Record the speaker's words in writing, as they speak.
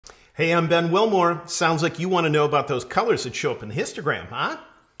Hey, I'm Ben Wilmore. Sounds like you want to know about those colors that show up in the histogram, huh?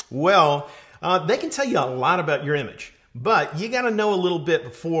 Well, they can tell you a lot about your image, but you got to know a little bit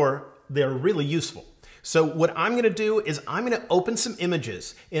before they're really useful. So what I'm going to do is I'm going to open some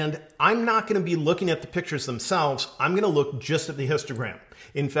images, and I'm not going to be looking at the pictures themselves. I'm going to look just at the histogram.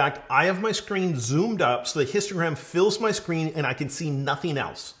 In fact, I have my screen zoomed up so the histogram fills my screen and I can see nothing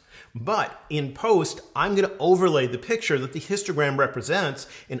else. But in post, I'm going to overlay the picture that the histogram represents,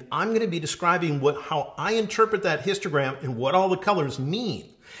 and I'm going to be describing how I interpret that histogram and what all the colors mean.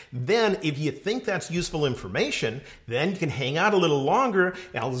 Then, if you think that's useful information, then you can hang out a little longer,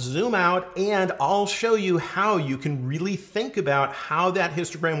 and I'll zoom out, and I'll show you how you can really think about how that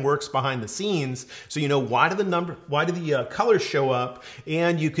histogram works behind the scenes, so you know why do the colors show up,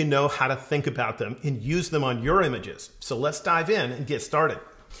 and you can know how to think about them and use them on your images. So let's dive in and get started.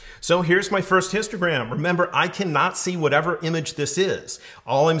 So here's my first histogram. Remember, I cannot see whatever image this is.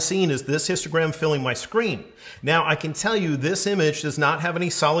 All I'm seeing is this histogram filling my screen. Now, I can tell you this image does not have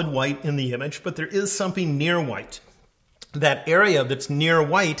any solid white in the image, but there is something near white. That area that's near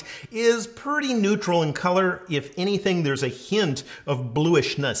white is pretty neutral in color. If anything, there's a hint of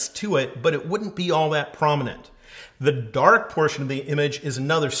bluishness to it, but it wouldn't be all that prominent. The dark portion of the image is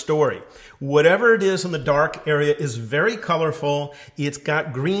another story. Whatever it is in the dark area is very colorful. It's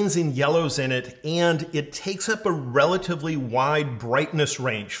got greens and yellows in it, and it takes up a relatively wide brightness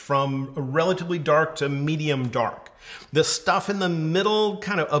range from relatively dark to medium dark. The stuff in the middle,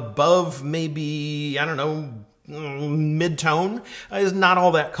 kind of above maybe, I don't know, mid-tone, is not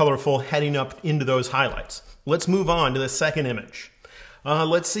all that colorful heading up into those highlights. Let's move on to the second image.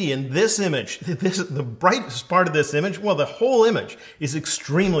 Let's see, in this image, the brightest part of this image, well, the whole image is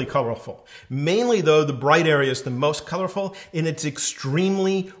extremely colorful. Mainly, though, the bright area is the most colorful, and it's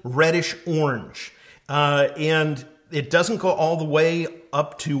extremely reddish orange. And it doesn't go all the way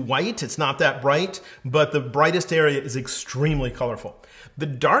up to white. It's not that bright, but the brightest area is extremely colorful. The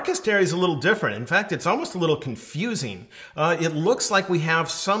darkest area is a little different. In fact, it's almost a little confusing. It looks like we have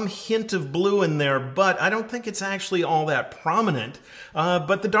some hint of blue in there, but I don't think it's actually all that prominent.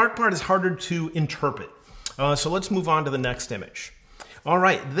 But the dark part is harder to interpret. So let's move on to the next image. All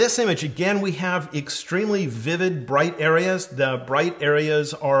right, this image, again, we have extremely vivid bright areas. The bright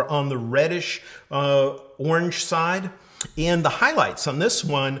areas are on the reddish orange side. And the highlights on this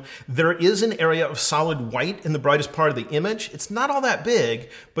one, there is an area of solid white in the brightest part of the image. It's not all that big,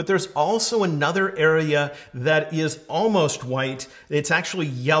 but there's also another area that is almost white. It's actually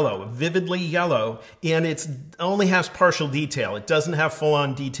yellow, vividly yellow, and it only has partial detail. It doesn't have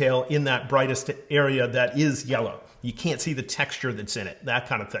full-on detail in that brightest area that is yellow. You can't see the texture that's in it, that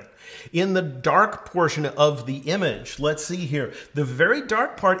kind of thing. In the dark portion of the image, let's see here. The very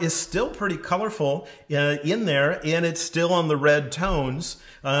dark part is still pretty colorful in there, and it's still on the red tones,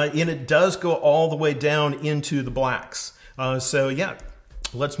 and it does go all the way down into the blacks. So yeah,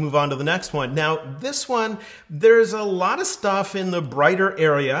 let's move on to the next one. Now, this one, there's a lot of stuff in the brighter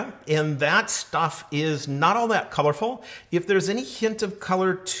area, and that stuff is not all that colorful. If there's any hint of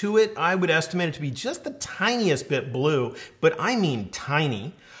color to it, I would estimate it to be just the tiniest bit blue, but I mean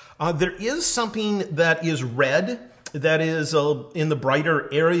tiny. There is something that is red that is in the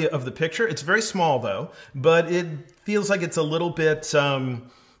brighter area of the picture. It's very small, though, but it feels like it's a little bit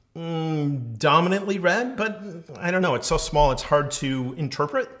dominantly red, but I don't know. It's so small, it's hard to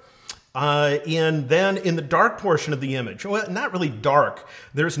interpret. And then in the dark portion of the image, well, not really dark.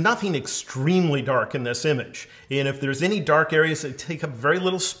 There's nothing extremely dark in this image. And if there's any dark areas that take up very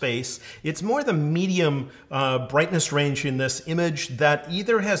little space, it's more the medium brightness range in this image that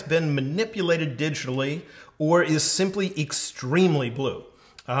either has been manipulated digitally or is simply extremely blue.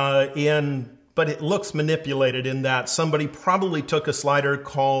 But it looks manipulated in that somebody probably took a slider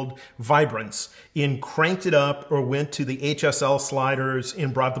called Vibrance and cranked it up or went to the HSL sliders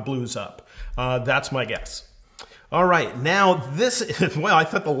and brought the blues up. That's my guess. All right, now this, well, I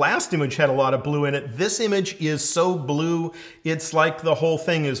thought the last image had a lot of blue in it. This image is so blue, it's like the whole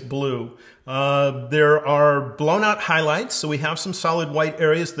thing is blue. There are blown out highlights, so we have some solid white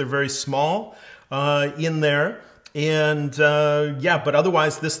areas. They're very small in there. And yeah, but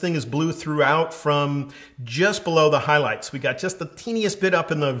otherwise this thing is blue throughout from just below the highlights. We got just the teeniest bit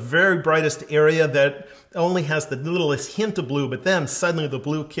up in the very brightest area that only has the littlest hint of blue, but then suddenly the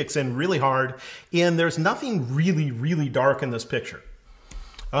blue kicks in really hard, and there's nothing really, really dark in this picture.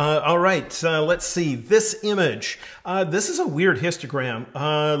 All right, let's see. This image, this is a weird histogram.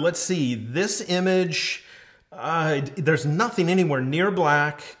 Let's see, this image... there's nothing anywhere near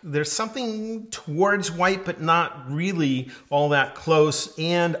black. There's something towards white, but not really all that close.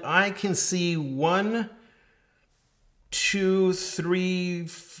 And I can see one two, three,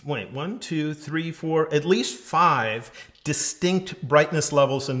 wait, 1, 2, 3, 4, at least 5 distinct brightness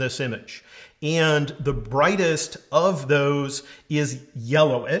levels in this image. And the brightest of those is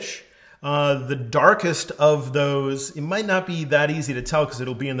yellowish. The darkest of those, it might not be that easy to tell because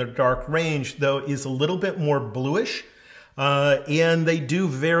it'll be in the dark range, though, is a little bit more bluish. And they do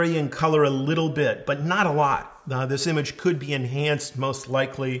vary in color a little bit, but not a lot. This image could be enhanced most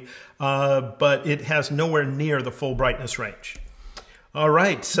likely, but it has nowhere near the full brightness range. All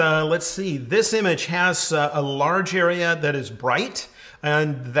right, let's see. This image has a large area that is bright,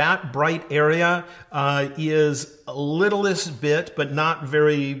 and that bright area is a littlest bit, but not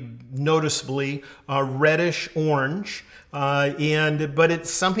very noticeably, reddish orange, but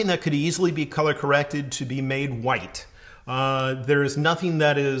it's something that could easily be color corrected to be made white. There is nothing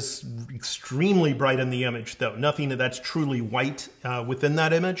that is extremely bright in the image, though. Nothing that's truly white within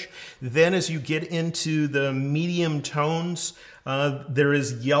that image. Then as you get into the medium tones, there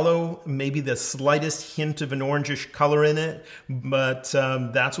is yellow, maybe the slightest hint of an orangish color in it, but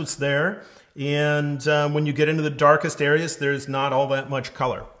that's what's there. And when you get into the darkest areas, there's not all that much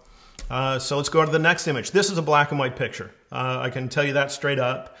color. So let's go to the next image. This is a black and white picture. I can tell you that straight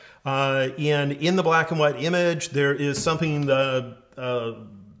up. And in the black and white image, there is something, a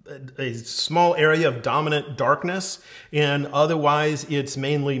small area of dominant darkness, and otherwise it's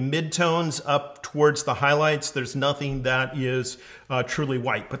mainly midtones up towards the highlights. There's nothing that is truly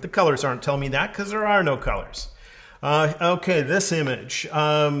white, but the colors aren't telling me that because there are no colors. Okay, this image.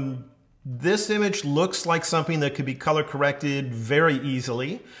 This image looks like something that could be color corrected very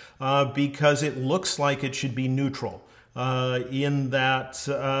easily because it looks like it should be neutral. In that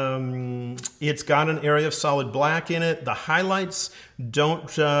it's got an area of solid black in it. The highlights don't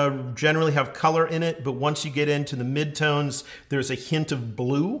generally have color in it, but once you get into the midtones, there's a hint of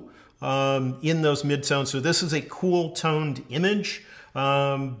blue in those midtones. So this is a cool toned image,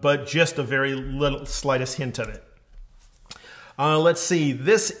 but just a very little slightest hint of it. Let's see,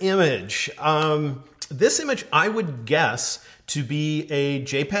 this image. This image I would guess to be a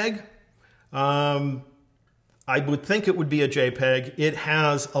JPEG. I would think it would be a JPEG. It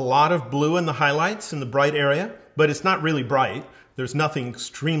has a lot of blue in the highlights in the bright area, but it's not really bright. There's nothing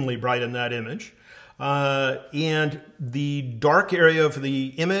extremely bright in that image. And the dark area of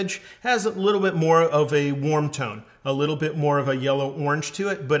the image has a little bit more of a warm tone, a little bit more of a yellow-orange to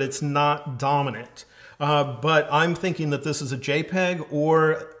it, but it's not dominant. But I'm thinking that this is a JPEG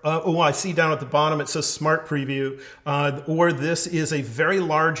or, oh, I see down at the bottom it says Smart Preview, or this is a very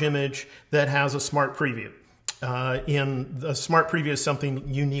large image that has a Smart Preview. And the Smart Preview is something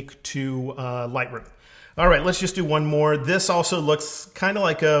unique to Lightroom. All right, let's just do one more. This also looks kind of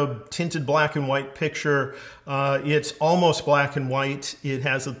like a tinted black and white picture. It's almost black and white. It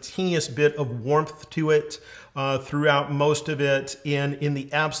has a teeniest bit of warmth to it throughout most of it. And in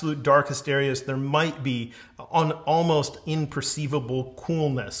the absolute darkest areas, there might be an almost imperceivable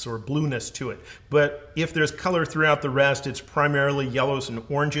coolness or blueness to it. But if there's color throughout the rest, it's primarily yellows and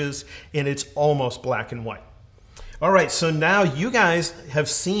oranges, and it's almost black and white. All right, so now you guys have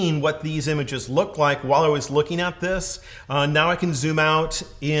seen what these images look like while I was looking at this. Now I can zoom out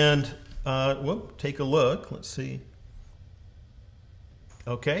and take a look. Let's see.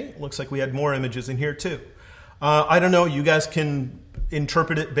 Okay, looks like we had more images in here too. I don't know, you guys can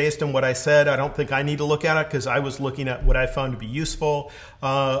interpret it based on what I said. I don't think I need to look at it because I was looking at what I found to be useful.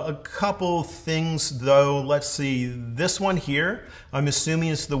 A couple things though, let's see. This one here, I'm assuming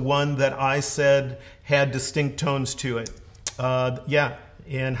is the one that I said had distinct tones to it. Yeah,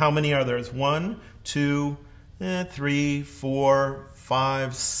 and how many are there? There's 1, 2, 3, 4,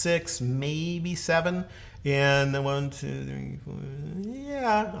 5, 6, maybe 7. And then 1, 2, 3, 4,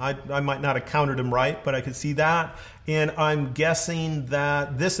 yeah, I might not have counted them right, but I could see that. And I'm guessing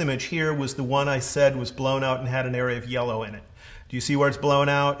that this image here was the one I said was blown out and had an area of yellow in it. Do you see where it's blown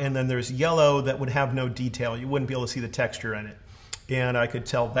out? And then there's yellow that would have no detail. You wouldn't be able to see the texture in it. And I could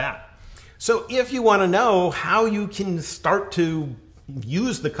tell that. So if you want to know how you can start to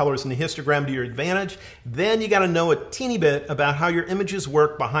use the colors in the histogram to your advantage, then you got to know a teeny bit about how your images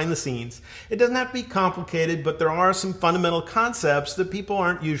work behind the scenes. It doesn't have to be complicated, but there are some fundamental concepts that people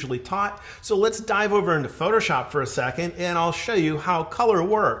aren't usually taught. So let's dive over into Photoshop for a second and I'll show you how color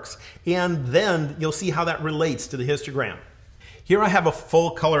works, and then you'll see how that relates to the histogram. Here I have a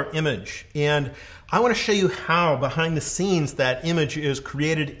full color image, and I want to show you how behind the scenes that image is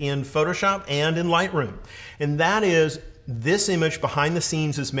created in Photoshop and in Lightroom. And that is, this image behind the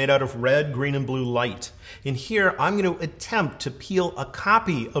scenes is made out of red, green, and blue light. And here I'm going to attempt to peel a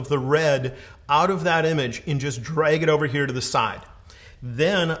copy of the red out of that image and just drag it over here to the side.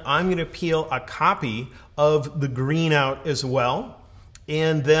 Then I'm going to peel a copy of the green out as well.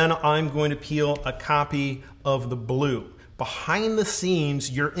 And then I'm going to peel a copy of the blue. Behind the scenes,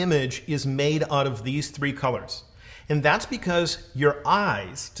 your image is made out of these three colors. And that's because your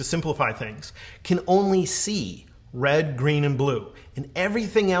eyes, to simplify things, can only see red, green, and blue. And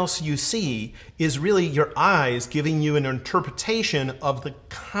everything else you see is really your eyes giving you an interpretation of the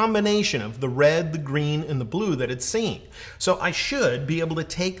combination of the red, the green, and the blue that it's seeing. So I should be able to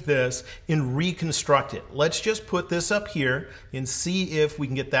take this and reconstruct it. Let's just put this up here and see if we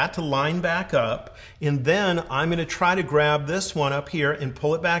can get that to line back up. And then I'm going to try to grab this one up here and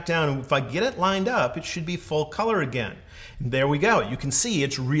pull it back down. And if I get it lined up, it should be full color again. And there we go. You can see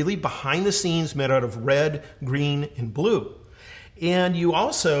it's really behind the scenes made out of red, green, and blue. And you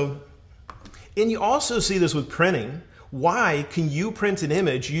also see this with printing. Why can you print an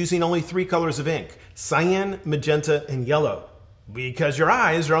image using only three colors of ink? Cyan, magenta, and yellow. Because your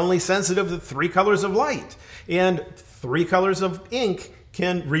eyes are only sensitive to three colors of light. And three colors of ink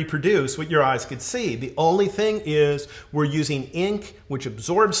can reproduce what your eyes could see. The only thing is we're using ink which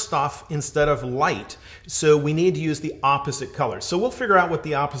absorbs stuff instead of light. So we need to use the opposite colors. So we'll figure out what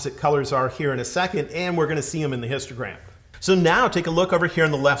the opposite colors are here in a second, and we're going to see them in the histogram. So now take a look over here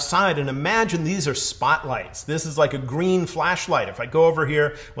on the left side and imagine these are spotlights. This is like a green flashlight. If I go over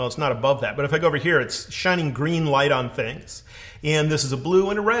here, well, it's not above that, but if I go over here, it's shining green light on things. And this is a blue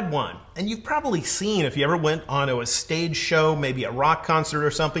and a red one. And you've probably seen, if you ever went onto a stage show, maybe a rock concert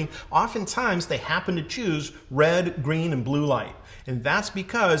or something, oftentimes they happen to choose red, green, and blue light. And that's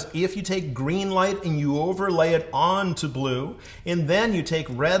because if you take green light and you overlay it onto blue, and then you take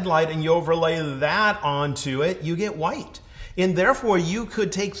red light and you overlay that onto it, you get white. And therefore, you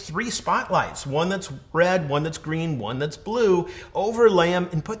could take three spotlights, one that's red, one that's green, one that's blue, overlay them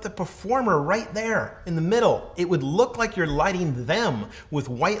and put the performer right there in the middle. It would look like you're lighting them with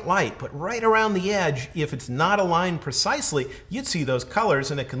white light, but right around the edge, if it's not aligned precisely, you'd see those colors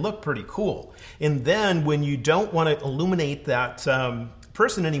and it can look pretty cool. And then when you don't want to illuminate that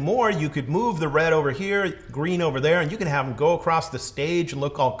person anymore, you could move the red over here, green over there, and you can have them go across the stage and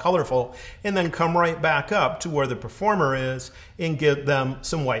look all colorful, and then come right back up to where the performer is and give them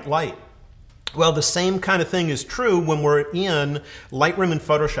some white light. Well, the same kind of thing is true when we're in Lightroom and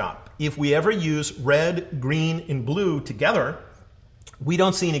Photoshop. If we ever use red, green, and blue together, we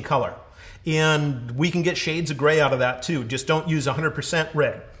don't see any color. And we can get shades of gray out of that too. Just don't use 100%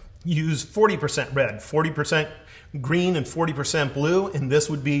 red. Use 40% red, 40% green, and 40% blue, and this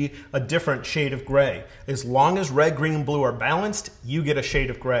would be a different shade of gray. As long as red, green, and blue are balanced, you get a shade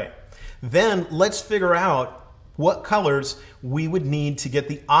of gray. Then let's figure out what colors we would need to get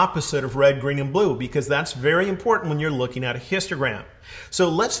the opposite of red, green, and blue, because that's very important when you're looking at a histogram. So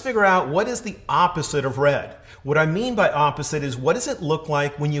let's figure out what is the opposite of red. What I mean by opposite is what does it look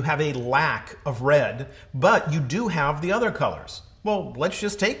like when you have a lack of red, but you do have the other colors? Well, let's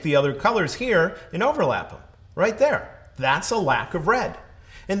just take the other colors here and overlap them. Right there. That's a lack of red.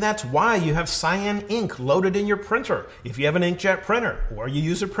 And that's why you have cyan ink loaded in your printer if you have an inkjet printer or you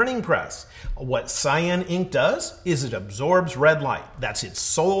use a printing press. What cyan ink does is it absorbs red light. That's its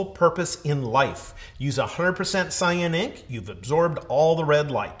sole purpose in life. Use 100% cyan ink, you've absorbed all the red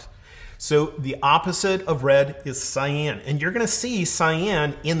light. So the opposite of red is cyan. And you're going to see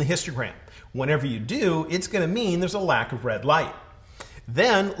cyan in the histogram. Whenever you do, it's going to mean there's a lack of red light.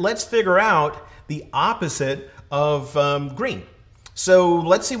 Then let's figure out the opposite of green. So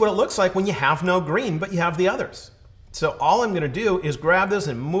let's see what it looks like when you have no green, but you have the others. So all I'm going to do is grab this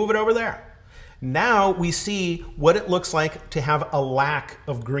and move it over there. Now we see what it looks like to have a lack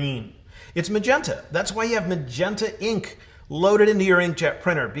of green. It's magenta. That's why you have magenta ink loaded into your inkjet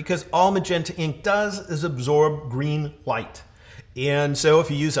printer, because all magenta ink does is absorb green light. And so if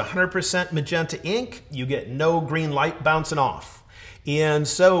you use 100% magenta ink, you get no green light bouncing off. And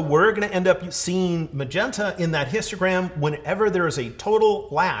so we're going to end up seeing magenta in that histogram whenever there is a total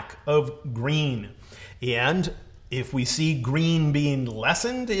lack of green. And if we see green being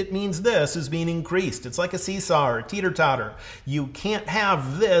lessened, it means this is being increased. It's like a seesaw or teeter-totter. You can't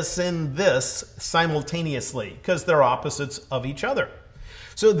have this and this simultaneously because they're opposites of each other.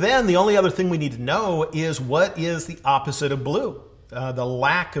 So then the only other thing we need to know is what is the opposite of blue. The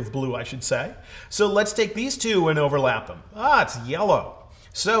lack of blue, I should say. So let's take these two and overlap them. It's yellow.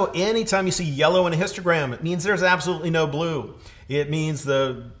 So anytime you see yellow in a histogram, it means there's absolutely no blue. It means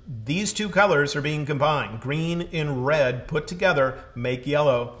these two colors are being combined. Green and red put together make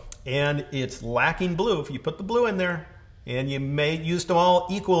yellow, and it's lacking blue. If you put the blue in there, and you may use them all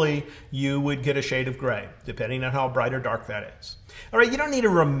equally, you would get a shade of gray, depending on how bright or dark that is. All right, you don't need to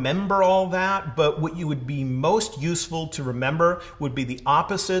remember all that, but what you would be most useful to remember would be the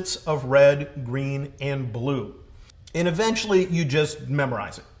opposites of red, green, and blue. And eventually you just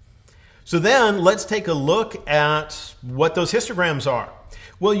memorize it. So then let's take a look at what those histograms are.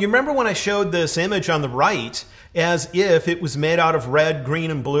 Well, you remember when I showed this image on the right as if it was made out of red, green,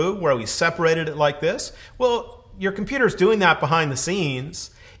 and blue, where we separated it like this? Well, your computer's doing that behind the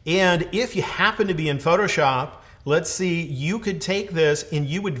scenes. And if you happen to be in Photoshop, let's see, you could take this and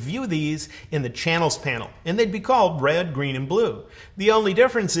you would view these in the channels panel. And they'd be called red, green, and blue. The only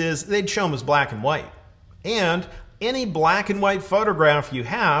difference is they'd show them as black and white. And any black and white photograph you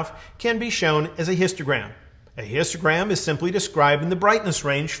have can be shown as a histogram. A histogram is simply describing the brightness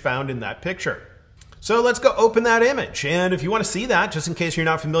range found in that picture. So let's go open that image. And if you want to see that, just in case you're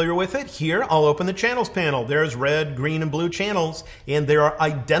not familiar with it, here I'll open the channels panel. There's red, green, and blue channels, and they are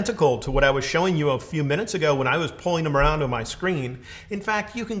identical to what I was showing you a few minutes ago when I was pulling them around on my screen. In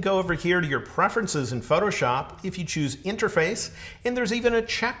fact, you can go over here to your preferences in Photoshop if you choose interface, and there's even a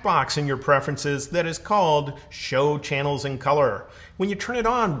checkbox in your preferences that is called Show Channels in Color. When you turn it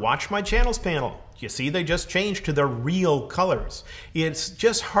on, watch my channels panel. You see, they just changed to their real colors. It's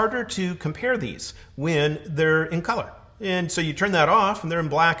just harder to compare these when they're in color. And so you turn that off and they're in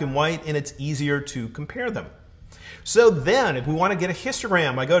black and white, and it's easier to compare them. So then if we want to get a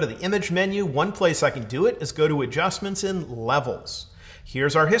histogram, I go to the image menu. One place I can do it is go to adjustments and levels.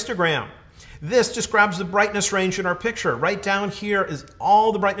 Here's our histogram. This describes the brightness range in our picture. Right down here is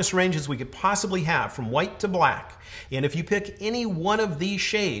all the brightness ranges we could possibly have, from white to black. And if you pick any one of these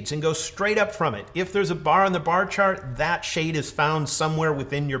shades and go straight up from it, if there's a bar on the bar chart, that shade is found somewhere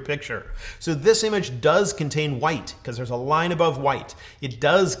within your picture. So this image does contain white because there's a line above white. It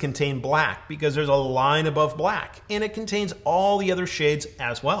does contain black because there's a line above black. And it contains all the other shades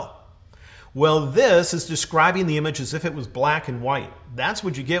as well. Well, this is describing the image as if it was black and white. That's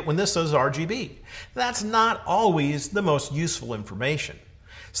what you get when this says RGB. That's not always the most useful information.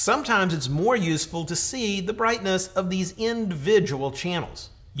 Sometimes it's more useful to see the brightness of these individual channels.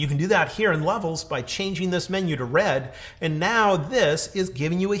 You can do that here in levels by changing this menu to red, and now this is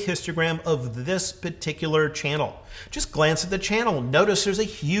giving you a histogram of this particular channel. Just glance at the channel. Notice there's a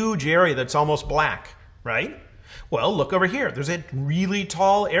huge area that's almost black, right? Well, look over here. There's a really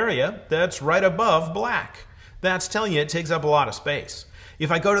tall area that's right above black. That's telling you it takes up a lot of space.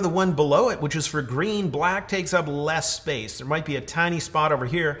 If I go to the one below it, which is for green, black takes up less space. There might be a tiny spot over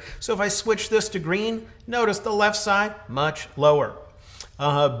here. So if I switch this to green, notice the left side, much lower.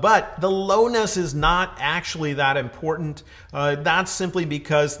 But the lowness is not actually that important. That's simply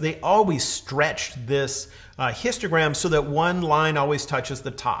because they always stretched this histogram so that one line always touches the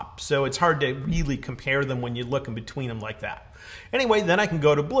top. So it's hard to really compare them when you look in between them like that. Anyway, then I can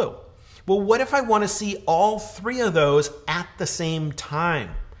go to blue. Well, what if I want to see all three of those at the same time?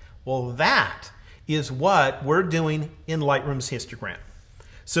 Well, that is what we're doing in Lightroom's histogram.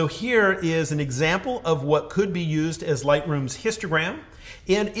 So here is an example of what could be used as Lightroom's histogram.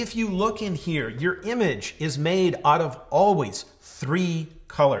 And if you look in here, your image is made out of always three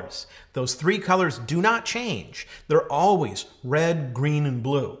colors. Those three colors do not change. They're always red, green, and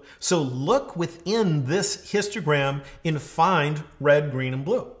blue. So look within this histogram and find red, green, and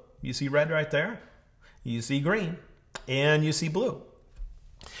blue. You see red right there, you see green, and you see blue.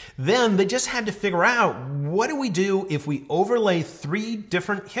 Then they just had to figure out, what do we do if we overlay three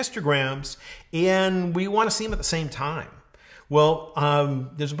different histograms and we want to see them at the same time? Well,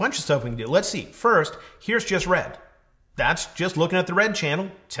 there's a bunch of stuff we can do. Let's see. First, here's just red. That's just looking at the red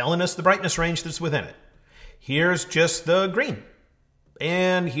channel, telling us the brightness range that's within it. Here's just the green,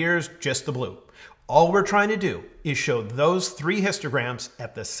 and here's just the blue. All we're trying to do is show those three histograms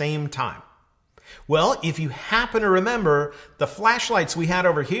at the same time. Well, if you happen to remember the flashlights we had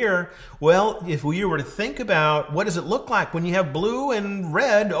over here, well, if we were to think about what does it look like when you have blue and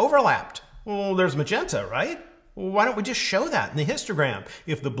red overlapped? Well, there's magenta, right? Well, why don't we just show that in the histogram?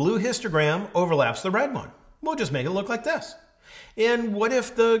 If the blue histogram overlaps the red one, we'll just make it look like this. And what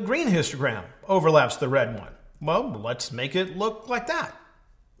if the green histogram overlaps the red one? Well, let's make it look like that.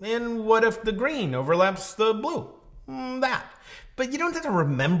 And what if the green overlaps the blue? That. But you don't have to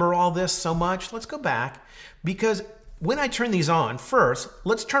remember all this so much. Let's go back, because when I turn these on, first,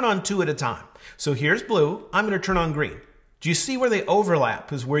 let's turn on two at a time. So here's blue. I'm going to turn on green. Do you see where they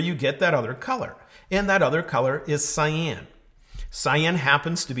overlap is where you get that other color? And that other color is cyan. Cyan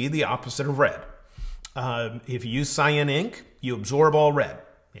happens to be the opposite of red. If you use cyan ink, you absorb all red.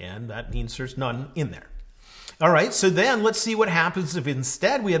 And that means there's none in there. All right, so then let's see what happens if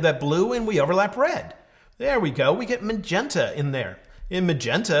instead we have that blue and we overlap red. There we go. We get magenta in there. And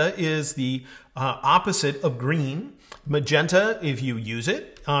magenta is the opposite of green. Magenta, if you use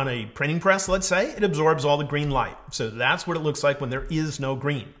it on a printing press, let's say, it absorbs all the green light. So that's what it looks like when there is no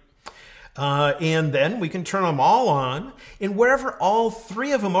green. And then we can turn them all on, and wherever all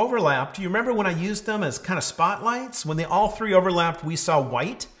three of them overlapped, do you remember when I used them as kind of spotlights? When they all three overlapped, we saw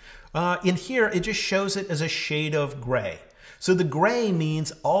white. In here, it just shows it as a shade of gray. So the gray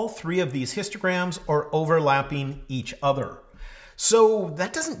means all three of these histograms are overlapping each other. So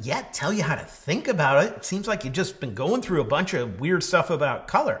that doesn't yet tell you how to think about it. It seems like you've just been going through a bunch of weird stuff about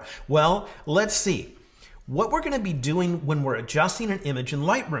color. Well, let's see. What we're going to be doing when we're adjusting an image in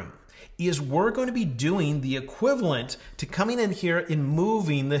Lightroom is we're going to be doing the equivalent to coming in here and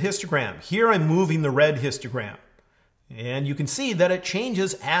moving the histogram. Here I'm moving the red histogram. And you can see that it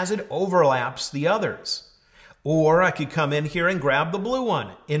changes as it overlaps the others. Or I could come in here and grab the blue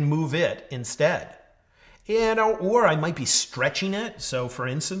one and move it instead. Or I might be stretching it. So for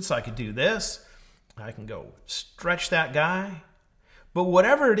instance, I could do this. I can go stretch that guy. But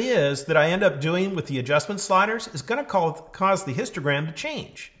whatever it is that I end up doing with the adjustment sliders is going to cause the histogram to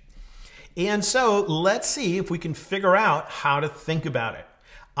change. And so let's see if we can figure out how to think about it.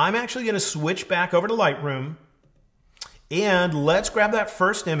 I'm actually going to switch back over to Lightroom. And let's grab that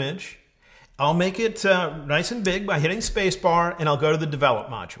first image. I'll make it nice and big by hitting spacebar, and I'll go to the Develop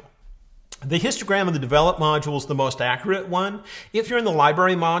module. The histogram of the Develop module is the most accurate one. If you're in the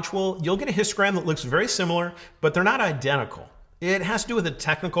Library module, you'll get a histogram that looks very similar, but they're not identical. It has to do with a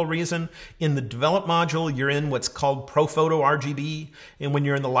technical reason. In the Develop module, you're in what's called ProPhoto RGB, and when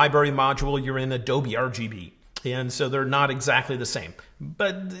you're in the Library module, you're in Adobe RGB. And so they're not exactly the same.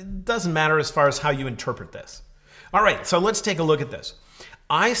 But it doesn't matter as far as how you interpret this. All right, so let's take a look at this.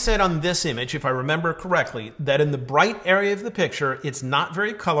 I said on this image, if I remember correctly, that in the bright area of the picture, it's not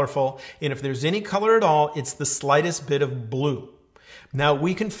very colorful, and if there's any color at all, it's the slightest bit of blue. Now,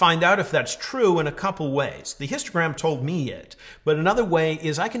 we can find out if that's true in a couple ways. The histogram told me it, but another way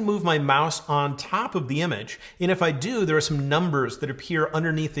is I can move my mouse on top of the image, and if I do, there are some numbers that appear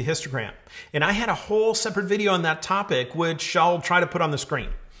underneath the histogram. And I had a whole separate video on that topic, which I'll try to put on the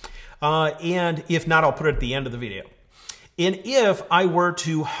screen. And if not, I'll put it at the end of the video. And if I were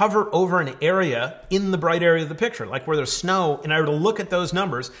to hover over an area in the bright area of the picture, like where there's snow, and I were to look at those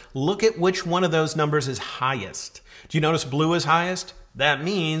numbers, look at which one of those numbers is highest. Do you notice blue is highest? That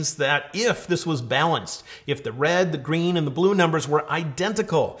means that if this was balanced, if the red, the green, and the blue numbers were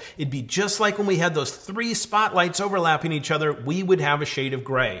identical, it'd be just like when we had those three spotlights overlapping each other, we would have a shade of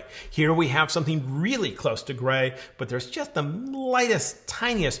gray. Here we have something really close to gray, but there's just the lightest,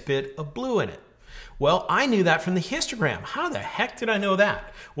 tiniest bit of blue in it. Well, I knew that from the histogram. How the heck did I know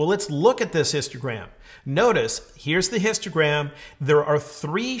that? Well, let's look at this histogram. Notice, here's the histogram. There are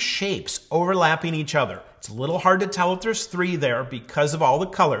three shapes overlapping each other. It's a little hard to tell if there's three there because of all the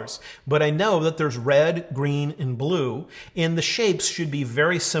colors, but I know that there's red, green, and blue, and the shapes should be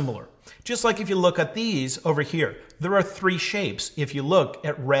very similar. Just like if you look at these over here, there are three shapes. If you look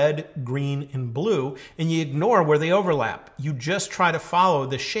at red, green, and blue, and you ignore where they overlap, you just try to follow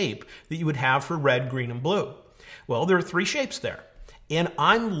the shape that you would have for red, green, and blue. Well, there are three shapes there. And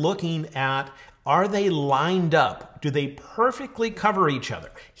I'm looking at, are they lined up? Do they perfectly cover each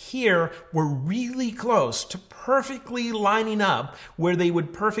other? Here, we're really close to perfectly lining up where they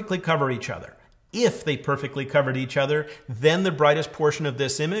would perfectly cover each other. If they perfectly covered each other, then the brightest portion of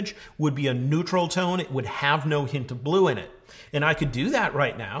this image would be a neutral tone. It would have no hint of blue in it. And I could do that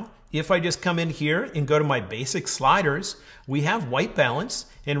right now. If I just come in here and go to my basic sliders, we have white balance,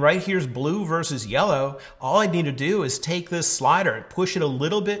 and right here's blue versus yellow. All I need to do is take this slider and push it a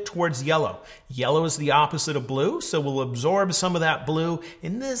little bit towards yellow. Yellow is the opposite of blue, so we'll absorb some of that blue,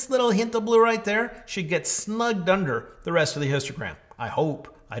 and this little hint of blue right there should get snugged under the rest of the histogram. I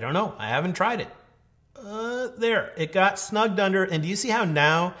hope. I don't know. I haven't tried it. There, it got snugged under, and do you see how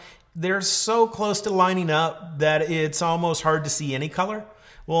now they're so close to lining up that it's almost hard to see any color?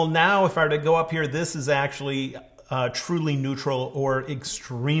 Well, now if I were to go up here, this is actually truly neutral or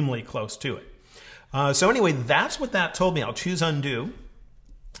extremely close to it. So anyway, that's what that told me. I'll choose undo.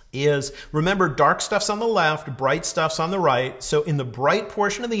 Is remember, dark stuff's on the left, bright stuff's on the right. So in the bright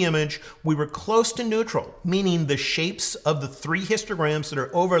portion of the image, we were close to neutral, meaning the shapes of the three histograms that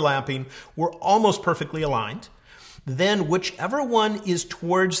are overlapping were almost perfectly aligned. Then whichever one is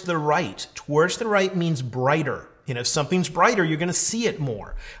towards the right means brighter. And if something's brighter, you're going to see it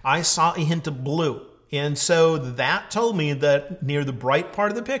more. I saw a hint of blue. And so that told me that near the bright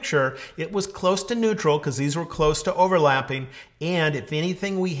part of the picture, it was close to neutral because these were close to overlapping. And if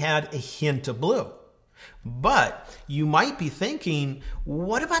anything, we had a hint of blue. But you might be thinking,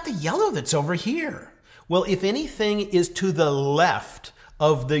 what about the yellow that's over here? Well, if anything is to the left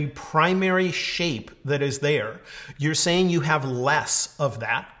of the primary shape that is there, you're saying you have less of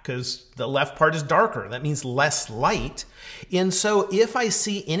that because the left part is darker. That means less light. And so if I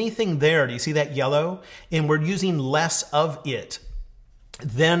see anything there, do you see that yellow? And we're using less of it,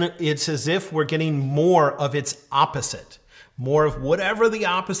 then it's as if we're getting more of its opposite, more of whatever the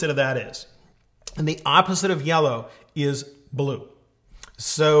opposite of that is. And the opposite of yellow is blue.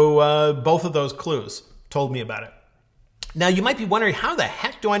 So both of those clues told me about it. Now, you might be wondering, how the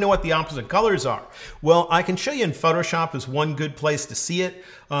heck do I know what the opposite colors are? Well, I can show you in Photoshop is one good place to see it.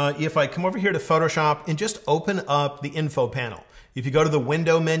 If I come over here to Photoshop and just open up the info panel. If you go to the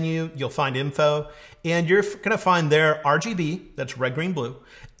window menu, you'll find info, and you're going to find there RGB, that's red, green, blue,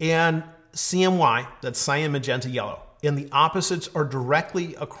 and CMY, that's cyan, magenta, yellow. And the opposites are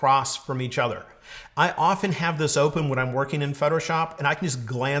directly across from each other. I often have this open when I'm working in Photoshop, and I can just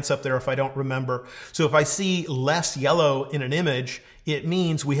glance up there if I don't remember. So if I see less yellow in an image, it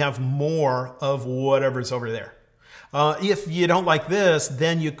means we have more of whatever's over there. If you don't like this,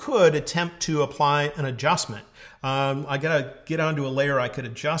 then you could attempt to apply an adjustment. I gotta get onto a layer I could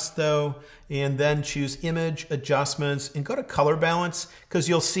adjust though, and then choose Image, Adjustments, and go to Color Balance, because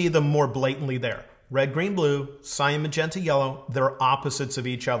you'll see them more blatantly there. Red, green, blue, cyan, magenta, yellow, they're opposites of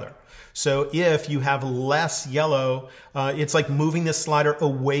each other. So if you have less yellow, it's like moving this slider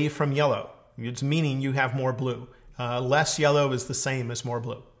away from yellow. It's meaning you have more blue. Less yellow is the same as more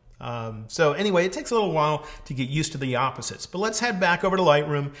blue. So anyway, it takes a little while to get used to the opposites. But let's head back over to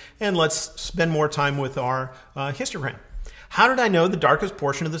Lightroom and let's spend more time with our histogram. How did I know the darkest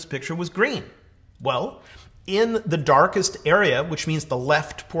portion of this picture was green? Well, in the darkest area, which means the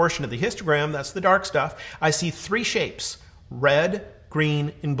left portion of the histogram, that's the dark stuff, I see three shapes: red,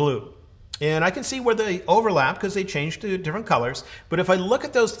 green, and blue. And I can see where they overlap because they change to different colors. But if I look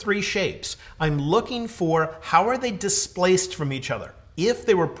at those three shapes, I'm looking for how are they displaced from each other. If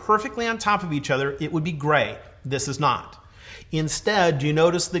they were perfectly on top of each other, it would be gray. This is not. Instead, do you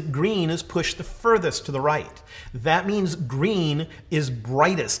notice that green is pushed the furthest to the right? That means green is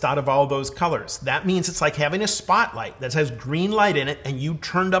brightest out of all those colors. That means it's like having a spotlight that has green light in it and you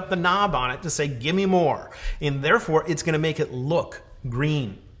turned up the knob on it to say, give me more. And therefore, it's going to make it look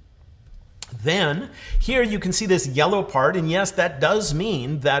green. Then, here you can see this yellow part, and yes, that does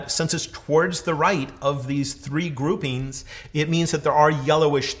mean that since it's towards the right of these three groupings, it means that there are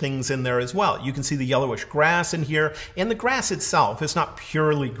yellowish things in there as well. You can see the yellowish grass in here, and the grass itself is not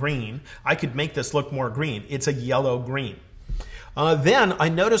purely green. I could make this look more green. It's a yellow-green. Then I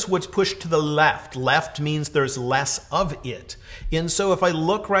notice what's pushed to the left. Left means there's less of it. And so if I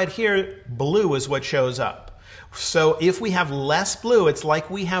look right here, blue is what shows up. So if we have less blue, it's like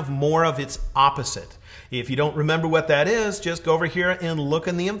we have more of its opposite. If you don't remember what that is, just go over here and look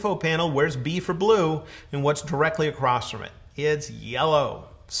in the info panel. Where's B for blue and what's directly across from it? It's yellow.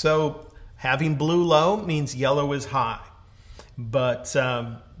 So having blue low means yellow is high. But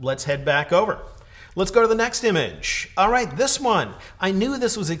let's head back over. Let's go to the next image. All right, this one. I knew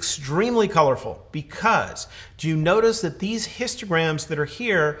this was extremely colorful because do you notice that these histograms that are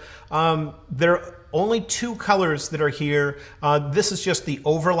here, they're only two colors that are here. This is just the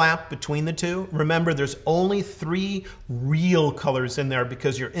overlap between the two. Remember, there's only three real colors in there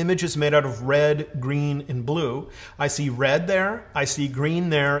because your image is made out of red, green, and blue. I see red there, I see green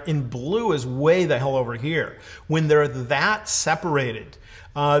there, and blue is way the hell over here. When they're that separated,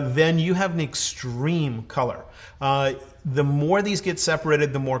 then you have an extreme color. The more these get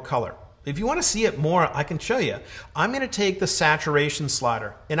separated, the more color. If you want to see it more, I can show you. I'm going to take the saturation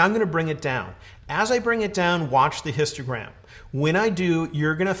slider and I'm going to bring it down. As I bring it down, watch the histogram. When I do,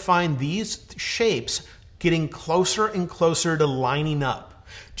 you're going to find these shapes getting closer and closer to lining up.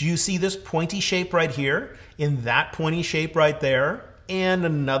 Do you see this pointy shape right here? And that pointy shape right there? And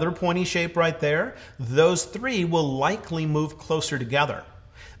another pointy shape right there? Those three will likely move closer together.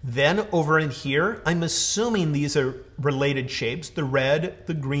 Then over in here, I'm assuming these are related shapes, the red,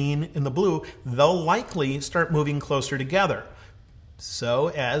 the green, and the blue. They'll likely start moving closer together. So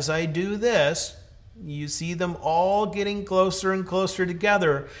as I do this, you see them all getting closer and closer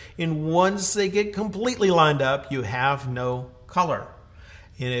together. And once they get completely lined up, you have no color.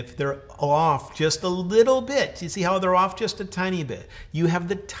 And if they're off just a little bit, you see how they're off just a tiny bit? You have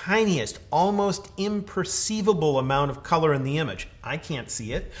the tiniest, almost imperceivable amount of color in the image. I can't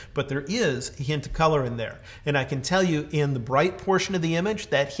see it, but there is a hint of color in there. And I can tell you in the bright portion of the image,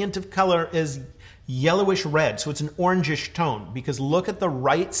 that hint of color is yellowish red, so it's an orangish tone, because look at the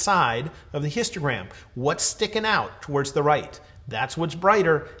right side of the histogram. What's sticking out towards the right? That's what's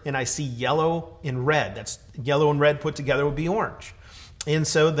brighter, and I see yellow and red. That's yellow and red put together would be orange. And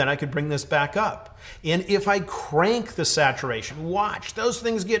so then I could bring this back up. And if I crank the saturation, watch, those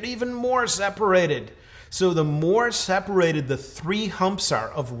things get even more separated. So the more separated the three humps are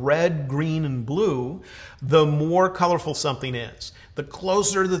of red, green, and blue, the more colorful something is. The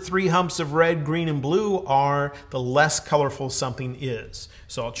closer the three humps of red, green, and blue are, the less colorful something is.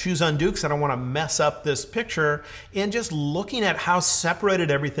 So I'll choose undo because I don't want to mess up this picture. And just looking at how separated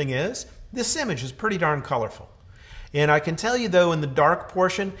everything is, this image is pretty darn colorful. And I can tell you though, in the dark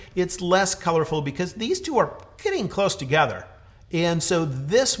portion, it's less colorful because these two are getting close together. And so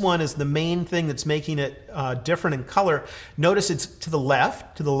this one is the main thing that's making it different in color. Notice it's to the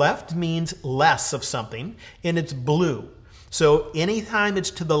left. To the left means less of something, and it's blue. So anytime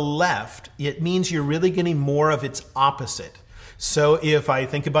it's to the left, it means you're really getting more of its opposite. So if I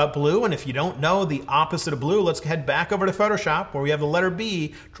think about blue, and if you don't know the opposite of blue, let's head back over to Photoshop where we have the letter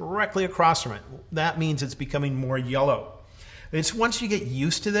B directly across from it. That means it's becoming more yellow. It's once you get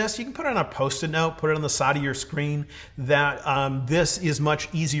used to this, you can put it on a Post-it note, put it on the side of your screen, that this is much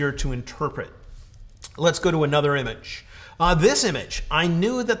easier to interpret. Let's go to another image. This image, I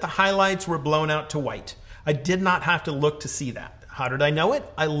knew that the highlights were blown out to white. I did not have to look to see that. How did I know it?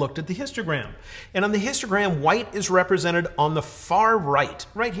 I looked at the histogram. And on the histogram, white is represented on the far right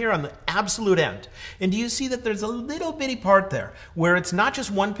here on the absolute end. And do you see that there's a little bitty part there where it's not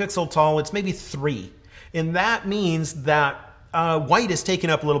just 1 pixel tall, it's maybe 3. And that means that white is taking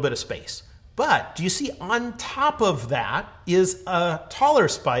up a little bit of space. But do you see on top of that is a taller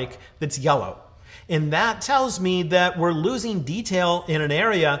spike that's yellow. And that tells me that we're losing detail in an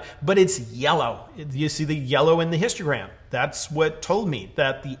area, but it's yellow. You see the yellow in the histogram. That's what told me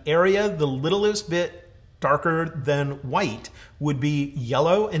that the area, the littlest bit darker than white, would be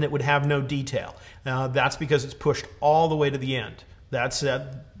yellow and it would have no detail. That's because it's pushed all the way to the end. That's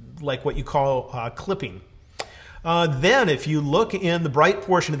like what you call clipping. Then if you look in the bright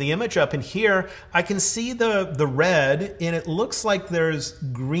portion of the image up in here, I can see the red, and it looks like there's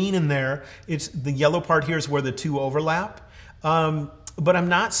green in there. It's the yellow part here is where the two overlap, but I'm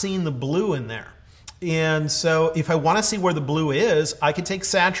not seeing the blue in there. And so if I want to see where the blue is, I can take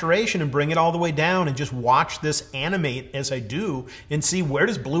saturation and bring it all the way down and just watch this animate as I do and see where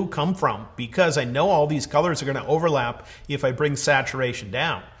does blue come from, because I know all these colors are going to overlap if I bring saturation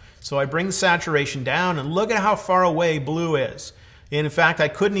down. So I bring saturation down and look at how far away blue is. And in fact, I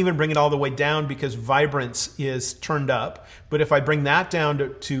couldn't even bring it all the way down because vibrance is turned up. But if I bring that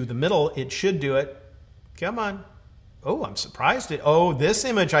down to the middle, it should do it. Come on. Oh, I'm surprised. Oh, this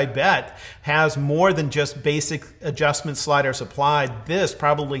image, I bet, has more than just basic adjustment sliders applied. This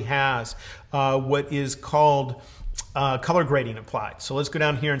probably has what is called color grading applied. So let's go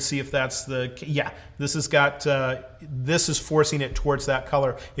down here and see if that's the, yeah, this has got, this is forcing it towards that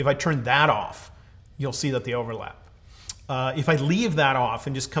color. If I turn that off, you'll see that they overlap. If I leave that off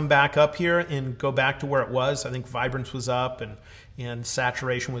and just come back up here and go back to where it was, I think vibrance was up and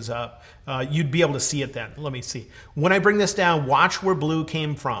saturation was up, you'd be able to see it then. Let me see. When I bring this down, watch where blue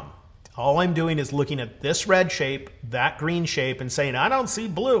came from. All I'm doing is looking at this red shape, that green shape, and saying, I don't see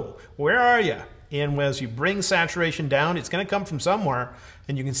blue. Where are you? And as you bring saturation down, it's going to come from somewhere,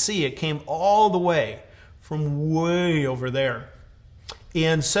 and you can see it came all the way from way over there.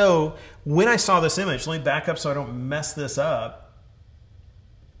 And so when I saw this image, let me back up so I don't mess this up.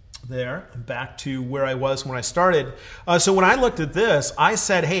 There, back to where I was when I started. So when I looked at this, I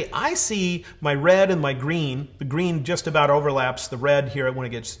said, hey, I see my red and my green. The green just about overlaps the red here when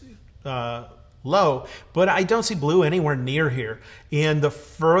it gets low, but I don't see blue anywhere near here. And the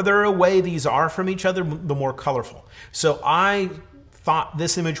further away these are from each other, the more colorful. So I thought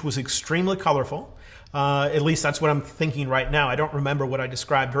this image was extremely colorful. At least that's what I'm thinking right now. I don't remember what I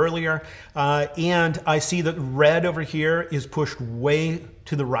described earlier. And I see that red over here is pushed way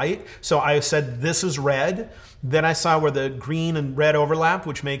to the right. So I said, this is red. Then I saw where the green and red overlap,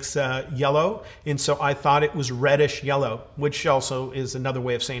 which makes yellow. And so I thought it was reddish yellow, which also is another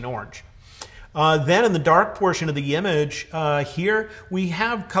way of saying orange. Then in the dark portion of the image, here we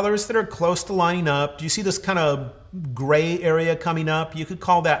have colors that are close to lining up. Do you see this kind of gray area coming up? You could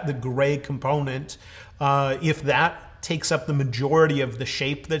call that the gray component. If that takes up the majority of the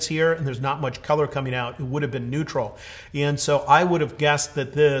shape that's here and there's not much color coming out, it would have been neutral. And so I would have guessed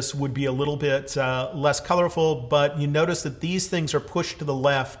that this would be a little bit less colorful, but you notice that these things are pushed to the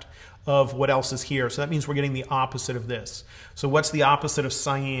left of what else is here. So that means we're getting the opposite of this. So what's the opposite of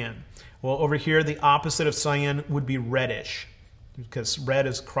cyan? Well, over here, the opposite of cyan would be reddish, because red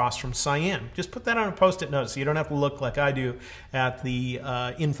is across from cyan. Just put that on a Post-it note so you don't have to look like I do at the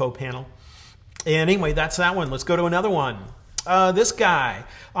info panel. And anyway, that's that one. Let's go to another one. This guy,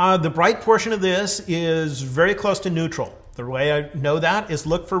 the bright portion of this is very close to neutral. The way I know that is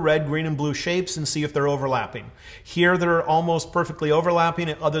look for red, green, and blue shapes and see if they're overlapping. Here they're almost perfectly overlapping,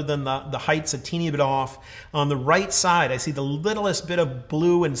 other than the height's a teeny bit off. On the right side, I see the littlest bit of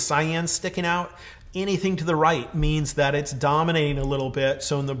blue and cyan sticking out. Anything to the right means that it's dominating a little bit.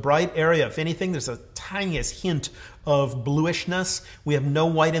 So in the bright area, if anything, there's a tiniest hint of bluishness. We have no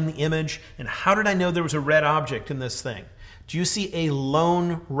white in the image. And how did I know there was a red object in this thing? Do you see a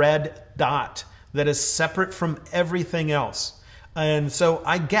lone red dot that is separate from everything else? And so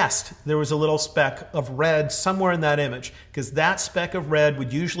I guessed there was a little speck of red somewhere in that image, because that speck of red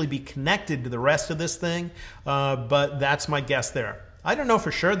would usually be connected to the rest of this thing, but that's my guess there. I don't know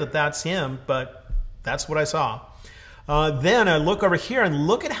for sure that that's him, but that's what I saw. Then I look over here and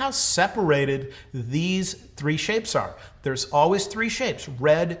look at how separated these three shapes are. There's always three shapes,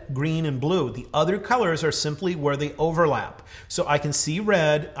 red, green, and blue. The other colors are simply where they overlap. So I can see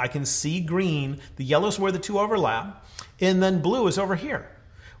red, I can see green, the yellow's where the two overlap, and then blue is over here.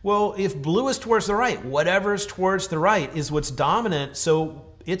 Well, if blue is towards the right, whatever's towards the right is what's dominant, so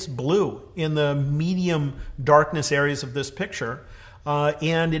it's blue in the medium darkness areas of this picture,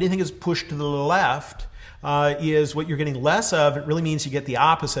 and anything is pushed to the left is what you're getting less of. It really means you get the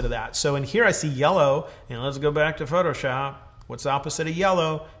opposite of that. So in here I see yellow, and let's go back to Photoshop. What's the opposite of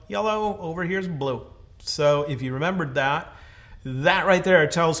yellow? Yellow over here is blue. So if you remembered that, that right there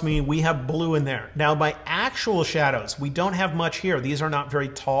tells me we have blue in there. Now my actual shadows, we don't have much here. These are not very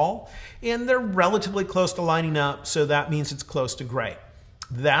tall, and they're relatively close to lining up, so that means it's close to gray.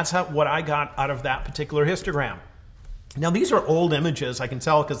 That's what I got out of that particular histogram. Now these are old images, I can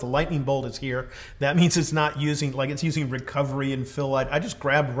tell because the lightning bolt is here. That means it's not using, like it's using recovery and fill light. I just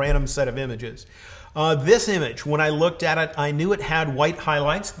grabbed a random set of images. This image, when I looked at it, I knew it had white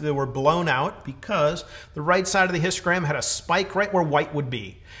highlights that were blown out because the right side of the histogram had a spike right where white would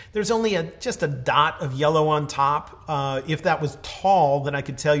be. There's only just a dot of yellow on top. If that was tall, then I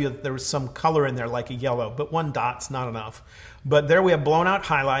could tell you that there was some color in there like a yellow, but one dot's not enough. But there we have blown out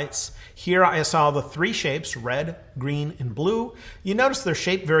highlights. Here I saw the three shapes, red, green, and blue. You notice they're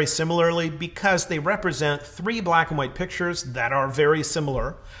shaped very similarly because they represent three black and white pictures that are very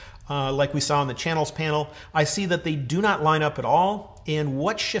similar. Like we saw in the channels panel, I see that they do not line up at all. And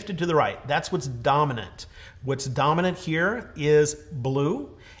what's shifted to the right? That's what's dominant. What's dominant here is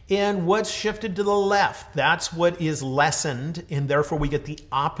blue. And what's shifted to the left, that's what is lessened, and therefore we get the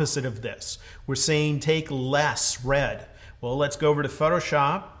opposite of this. We're saying take less red. Well, let's go over to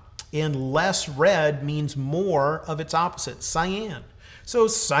Photoshop, and less red means more of its opposite, cyan. So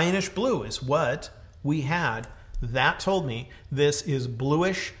cyanish blue is what we had. That told me this is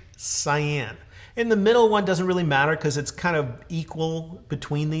bluish cyan. In the middle one doesn't really matter because it's kind of equal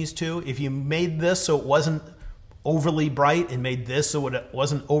between these two. If you made this so it wasn't overly bright and made this so it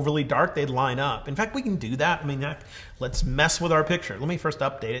wasn't overly dark, they'd line up. In fact, we can do that. I mean, let's mess with our picture. Let me first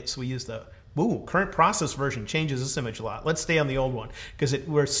update it so we use the current process version changes this image a lot. Let's stay on the old one because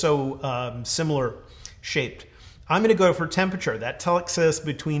we're so similar shaped. I'm going to go for temperature. That tells us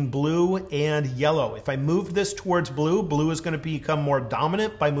between blue and yellow. If I move this towards blue, blue is going to become more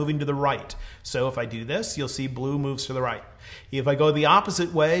dominant by moving to the right. So if I do this, you'll see blue moves to the right. If I go the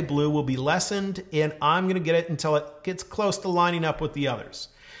opposite way, blue will be lessened, and I'm going to get it until it gets close to lining up with the others.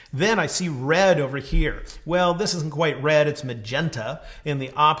 Then I see red over here. Well, this isn't quite red, it's magenta, and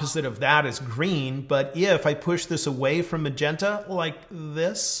the opposite of that is green. But if I push this away from magenta like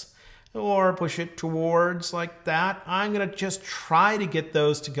this, or push it towards like that, I'm going to just try to get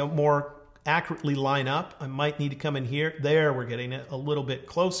those to go more accurately line up. I might need to come in here. There, we're getting it a little bit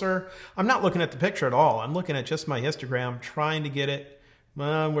closer. I'm not looking at the picture at all. I'm looking at just my histogram, trying to get it.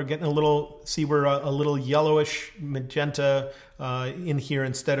 We're getting a little, see, we're a little yellowish magenta in here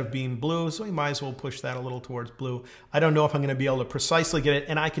instead of being blue, so we might as well push that a little towards blue. I don't know if I'm going to be able to precisely get it,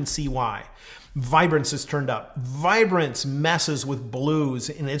 and I can see why. Vibrance is turned up. Vibrance messes with blues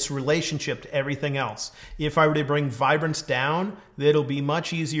in its relationship to everything else. If I were to bring vibrance down, it'll be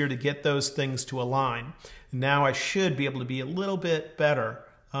much easier to get those things to align. Now I should be able to be a little bit better.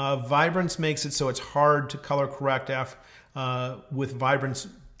 Vibrance makes it so it's hard to color correct with vibrance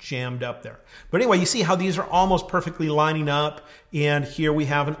jammed up there. But anyway, you see how these are almost perfectly lining up, and here we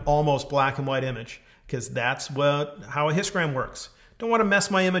have an almost black and white image, because that's how a histogram works. Don't want to mess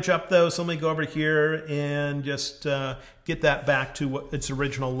my image up though, so let me go over here and just get that back to its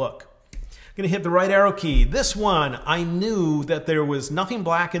original look. I'm going to hit the right arrow key. This one, I knew that there was nothing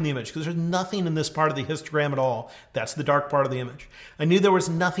black in the image because there's nothing in this part of the histogram at all. That's the dark part of the image. I knew there was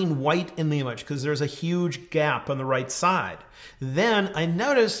nothing white in the image because there's a huge gap on the right side. Then I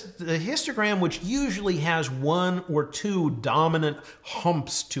noticed the histogram, which usually has one or two dominant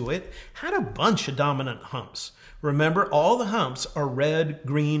humps to it, had a bunch of dominant humps. Remember, all the humps are red,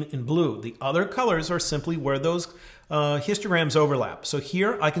 green, and blue. The other colors are simply where those histograms overlap. So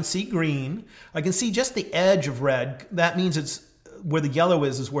here I can see green. I can see just the edge of red. That means it's where the yellow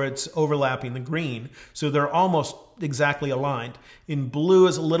is where it's overlapping the green. So they're almost exactly aligned. In blue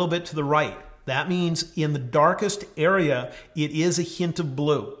is a little bit to the right. That means in the darkest area, it is a hint of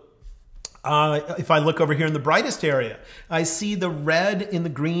blue. If I look over here in the brightest area, I see the red and the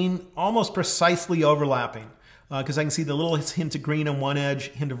green almost precisely overlapping. Because I can see the little hint of green on one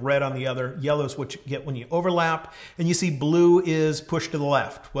edge, hint of red on the other. Yellow is what you get when you overlap. And you see blue is pushed to the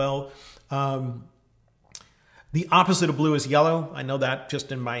left. Well, the opposite of blue is yellow. I know that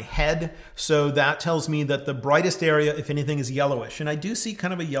just in my head. So that tells me that the brightest area, if anything, is yellowish. And I do see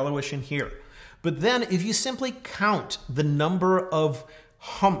kind of a yellowish in here. But then if you simply count the number of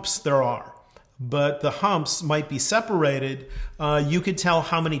humps there are, but the humps might be separated, you could tell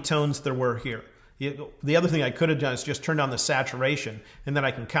how many tones there were here. The other thing I could have done is just turn on the saturation, and then I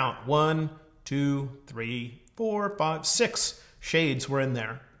can count 1, 2, 3, 4, 5, 6 shades were in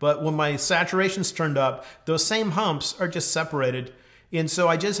there. But when my saturation's turned up, those same humps are just separated. And so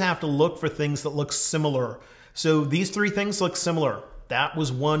I just have to look for things that look similar. So these three things look similar. That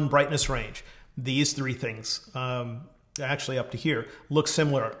was one brightness range. These three things, actually up to here, look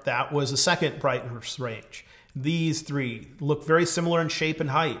similar. That was a second brightness range. These three look very similar in shape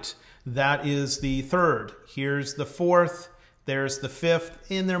and height. That is the third. Here's the fourth. There's the fifth.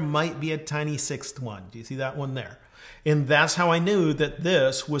 And there might be a tiny sixth one. Do you see that one there? And that's how I knew that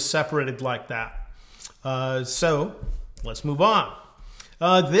this was separated like that. So let's move on.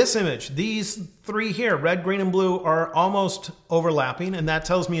 This image, these three here, red, green, and blue, are almost overlapping, and that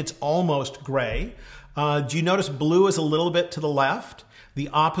tells me it's almost gray. Do you notice blue is a little bit to the left? The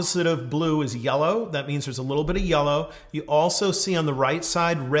opposite of blue is yellow. That means there's a little bit of yellow. You also see on the right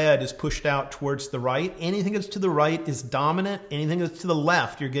side, red is pushed out towards the right. Anything that's to the right is dominant. Anything that's to the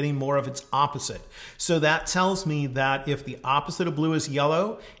left, you're getting more of its opposite. So that tells me that if the opposite of blue is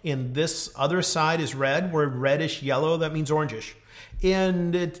yellow and this other side is red, where reddish yellow, that means orangish.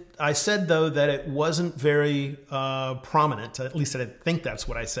 And I said, though, that it wasn't very prominent. At least I didn't think that's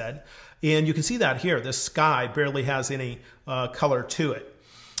what I said. And you can see that here. The sky barely has any color to it.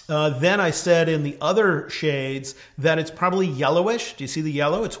 Then I said in the other shades that it's probably yellowish. Do you see the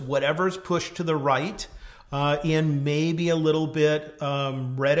yellow? It's whatever's pushed to the right and maybe a little bit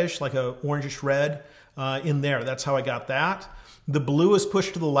reddish, like a orangish red in there. That's how I got that. The blue is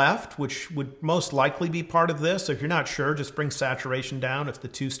pushed to the left, which would most likely be part of this. So if you're not sure, just bring saturation down. If the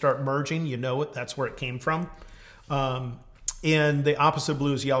two start merging, you know it. That's where it came from. And the opposite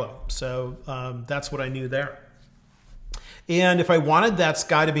blue is yellow. So that's what I knew there. And if I wanted that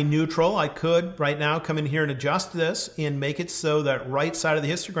sky to be neutral, I could right now come in here and adjust this and make it so that right side of the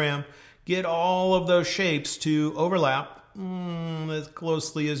histogram, get all of those shapes to overlap as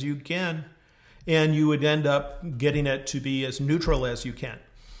closely as you can. And you would end up getting it to be as neutral as you can.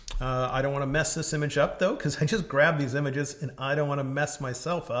 I don't want to mess this image up, though, because I just grabbed these images and I don't want to mess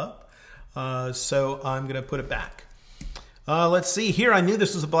myself up. So I'm going to put it back. Let's see here. I knew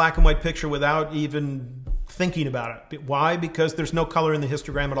this was a black and white picture without even thinking about it. Why? Because there's no color in the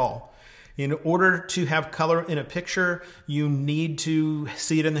histogram at all. In order to have color in a picture, you need to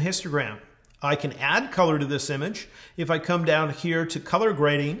see it in the histogram. I can add color to this image. If I come down here to color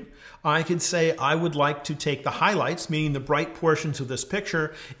grading, I could say I would like to take the highlights, meaning the bright portions of this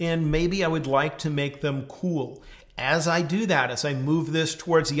picture, and maybe I would like to make them cool. As I do that, as I move this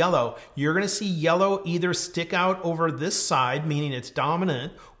towards yellow, you're going to see yellow either stick out over this side, meaning it's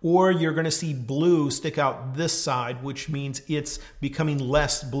dominant, or you're going to see blue stick out this side, which means it's becoming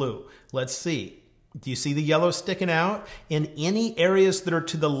less blue. Let's see. Do you see the yellow sticking out? In any areas that are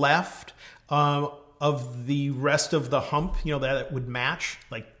to the left of the rest of the hump, you know, that it would match,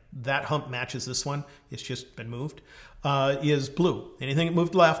 like that hump matches this one, it's just been moved, is blue. Anything that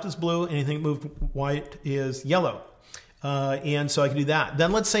moved left is blue, anything that moved white is yellow. And so I can do that.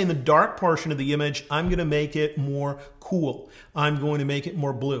 Then let's say in the dark portion of the image, I'm going to make it more cool. I'm going to make it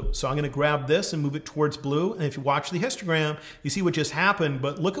more blue. So I'm going to grab this and move it towards blue. And if you watch the histogram, you see what just happened,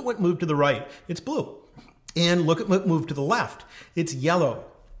 but look at what moved to the right. It's blue. And look at what moved to the left. It's yellow.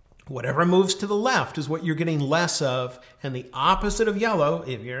 Whatever moves to the left is what you're getting less of. And the opposite of yellow,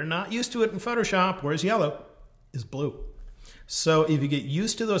 if you're not used to it in Photoshop, where's yellow, is blue. So if you get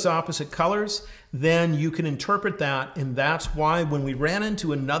used to those opposite colors, then you can interpret that. And that's why when we ran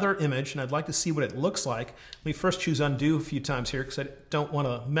into another image, and I'd like to see what it looks like, let me first choose undo a few times here because I don't want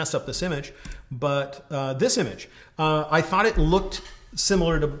to mess up this image. But this image, I thought it looked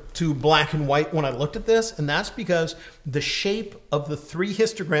similar to black and white when I looked at this, and that's because the shape of the three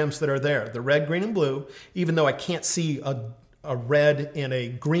histograms that are there, the red, green, and blue, even though I can't see a red and a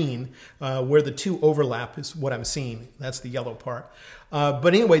green, where the two overlap is what I'm seeing. That's the yellow part. But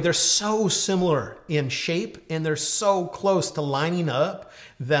anyway, they're so similar in shape and they're so close to lining up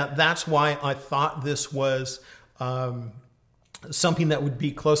that's why I thought this was something that would be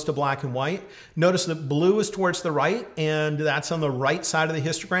close to black and white. Notice that blue is towards the right, and that's on the right side of the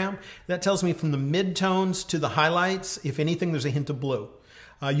histogram. That tells me from the midtones to the highlights, if anything, there's a hint of blue.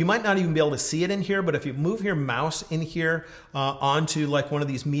 You might not even be able to see it in here, but if you move your mouse in here onto like one of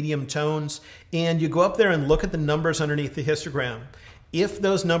these medium tones, and you go up there and look at the numbers underneath the histogram, if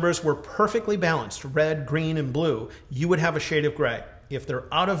those numbers were perfectly balanced, red, green, and blue, you would have a shade of gray. If they're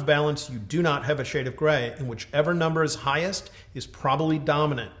out of balance, you do not have a shade of gray, and whichever number is highest is probably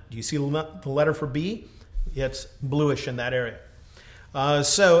dominant. Do you see the letter for B? It's bluish in that area.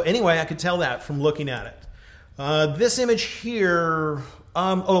 So anyway, I could tell that from looking at it. This image here,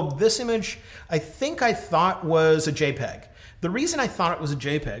 this image I think I thought was a JPEG. The reason I thought it was a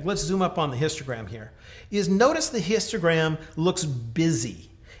JPEG, let's zoom up on the histogram here, is notice the histogram looks busy.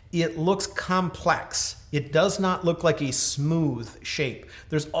 It looks complex. It does not look like a smooth shape.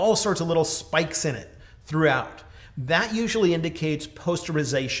 There's all sorts of little spikes in it throughout. That usually indicates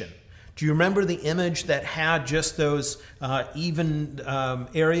posterization. Do you remember the image that had just those even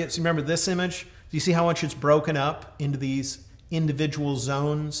areas? You remember this image? Do you see how much it's broken up into these individual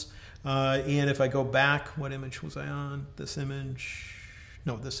zones? And if I go back, what image was I on? This image?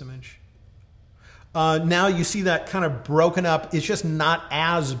 No, this image. Now you see that kind of broken up. It's just not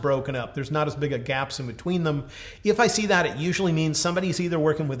as broken up. There's not as big a gaps in between them. If I see that, it usually means somebody's either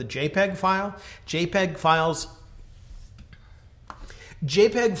working with a JPEG file. JPEG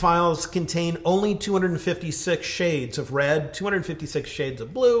files contain only 256 shades of red, 256 shades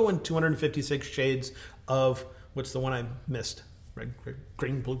of blue, and 256 shades of, what's the one I missed? Red,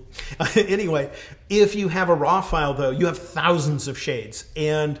 green, blue. Anyway, if you have a raw file, though, you have thousands of shades.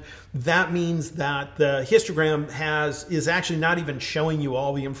 And that means that the histogram is actually not even showing you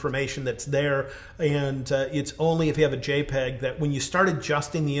all the information that's there. And it's only if you have a JPEG that when you start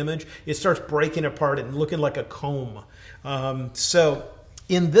adjusting the image, it starts breaking apart and looking like a comb. So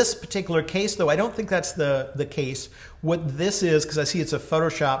in this particular case, though, I don't think that's the case. What this is, because I see it's a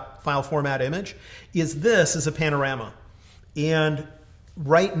Photoshop file format image, this is a panorama. And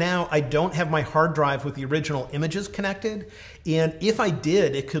right now, I don't have my hard drive with the original images connected. And if I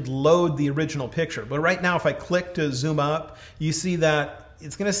did, it could load the original picture. But right now, if I click to zoom up, you see that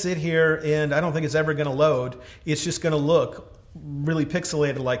it's going to sit here, and I don't think it's ever going to load. It's just going to look really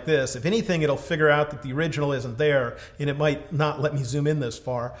pixelated like this. If anything, it'll figure out that the original isn't there, and it might not let me zoom in this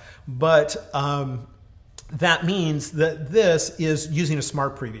far. But that means that this is using a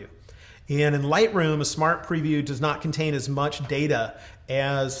smart preview. And in Lightroom, a smart preview does not contain as much data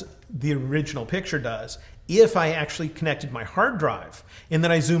as the original picture does. If I actually connected my hard drive and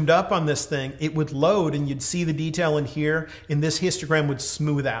then I zoomed up on this thing, it would load and you'd see the detail in here, and this histogram would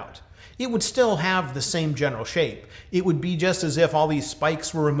smooth out. It would still have the same general shape. It would be just as if all these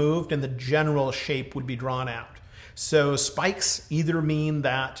spikes were removed and the general shape would be drawn out. So spikes either mean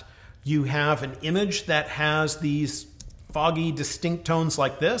that you have an image that has these foggy, distinct tones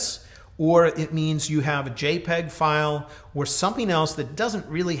like this, or it means you have a JPEG file or something else that doesn't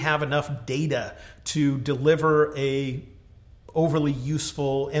really have enough data to deliver a overly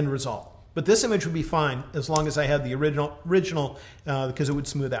useful end result. But this image would be fine as long as I had the original because it would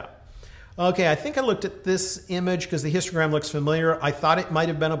smooth out. Okay, I think I looked at this image because the histogram looks familiar. I thought it might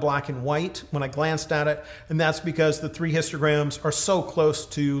have been a black and white when I glanced at it, and that's because the three histograms are so close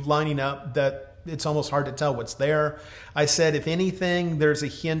to lining up that it's almost hard to tell what's there. I said, if anything, there's a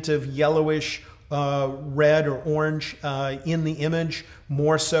hint of yellowish red or orange in the image,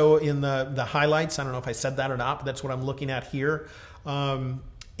 more so in the highlights. I don't know if I said that or not, but that's what I'm looking at here.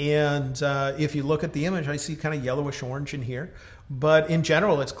 If you look at the image, I see kind of yellowish orange in here. But in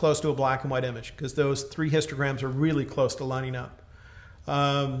general, it's close to a black and white image because those three histograms are really close to lining up.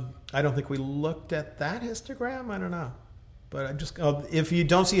 I don't think we looked at that histogram. I don't know. But I just, if you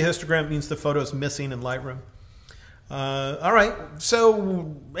don't see a histogram, it means the photo is missing in Lightroom. All right,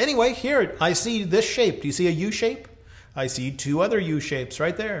 so anyway, here I see this shape. Do you see a U shape? I see two other U shapes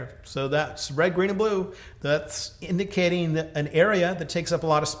right there. So that's red, green, and blue. That's indicating an area that takes up a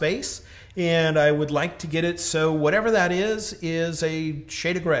lot of space. And I would like to get it so whatever that is a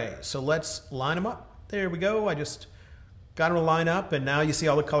shade of gray. So let's line them up. There we go. I just got them to line up, and now you see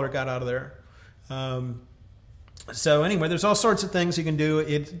all the color got out of there. So anyway, there's all sorts of things you can do.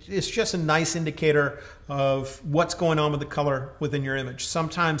 It's just a nice indicator of what's going on with the color within your image.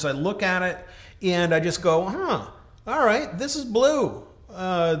 Sometimes I look at it and I just go, all right, this is blue.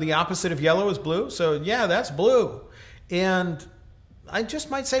 The opposite of yellow is blue. So yeah, that's blue. And I just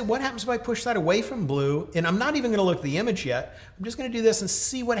might say, what happens if I push that away from blue? And I'm not even going to look at the image yet. I'm just going to do this and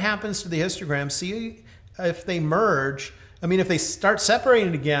see what happens to the histogram. See if they merge. I mean, if they start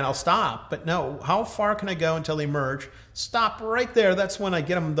separating again, I'll stop. But no, how far can I go until they merge? Stop right there. That's when I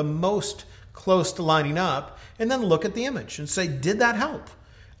get them the most close to lining up. And then look at the image and say, did that help?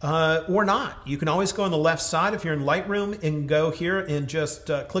 Or not. You can always go on the left side if you're in Lightroom and go here and just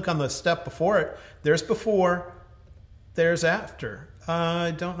click on the step before it. There's before, there's after. I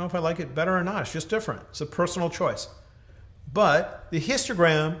don't know if I like it better or not. It's just different. It's a personal choice. But the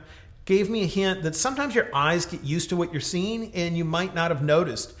histogram gave me a hint that sometimes your eyes get used to what you're seeing and you might not have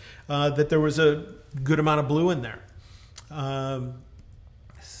noticed that there was a good amount of blue in there.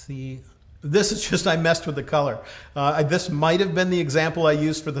 See, this is just, I messed with the color. This might have been the example I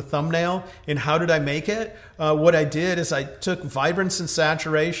used for the thumbnail. And how did I make it? What I did is I took vibrance and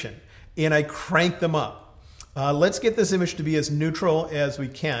saturation and I cranked them up. Let's get this image to be as neutral as we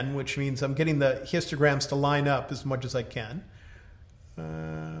can, which means I'm getting the histograms to line up as much as I can.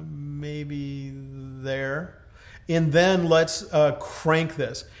 Maybe there. And then let's crank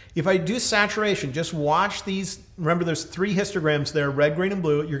this. If I do saturation, just watch these. Remember, there's 3 histograms there, red, green, and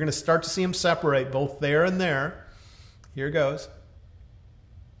blue. You're going to start to see them separate, both there and there. Here it goes.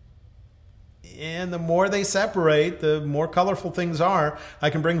 And the more they separate, the more colorful things are. I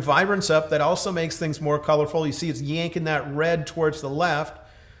can bring vibrance up. That also makes things more colorful. You see it's yanking that red towards the left.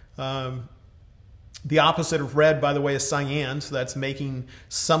 The opposite of red, by the way, is cyan. So that's making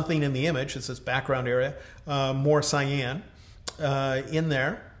something in the image. It's this background area. More cyan in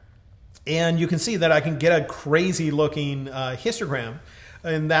there. And you can see that I can get a crazy looking histogram.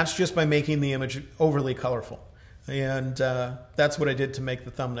 And that's just by making the image overly colorful. And that's what I did to make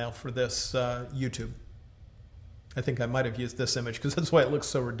the thumbnail for this YouTube. I think I might have used this image because that's why it looks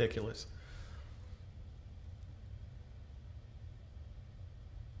so ridiculous.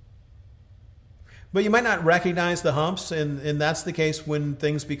 But you might not recognize the humps, and that's the case when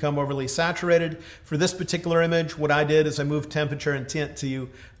things become overly saturated. For this particular image, what I did is I moved temperature and tint to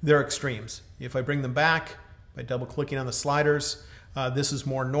their extremes. If I bring them back by double-clicking on the sliders, this is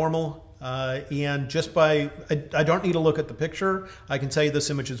more normal. And just by, I don't need to look at the picture. I can tell you this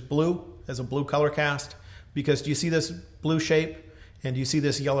image is blue, has a blue color cast, because do you see this blue shape and do you see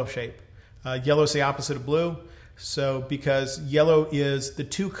this yellow shape? Yellow is the opposite of blue. So because yellow is the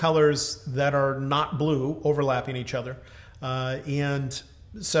 2 colors that are not blue overlapping each other. And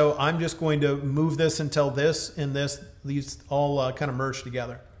so I'm just going to move this until this and these all kind of merge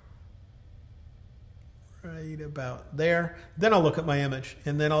together. Right about there. Then I'll look at my image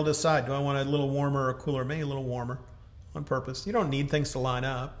and then I'll decide, do I want it a little warmer or cooler? Maybe a little warmer on purpose. You don't need things to line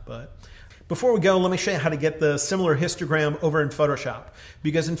up, but before we go, let me show you how to get the similar histogram over in Photoshop.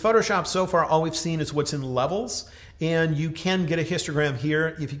 Because in Photoshop, so far, all we've seen is what's in levels. And you can get a histogram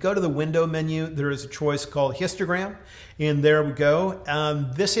here. If you go to the window menu, there is a choice called histogram. And there we go.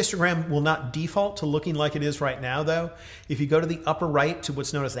 This histogram will not default to looking like it is right now, though. If you go to the upper right to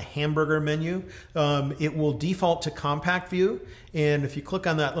what's known as the hamburger menu, it will default to compact view. And if you click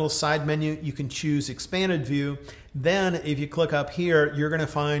on that little side menu, you can choose expanded view. Then if you click up here, you're going to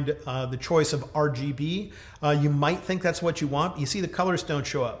find the choice of RGB. You might think that's what you want. You see the colors don't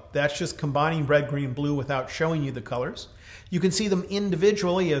show up. That's just combining red, green, blue without showing you the colors. You can see them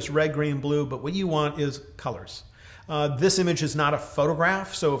individually as red, green, blue, but what you want is colors. This image is not a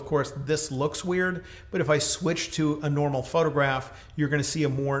photograph, so of course this looks weird, but if I switch to a normal photograph, you're going to see a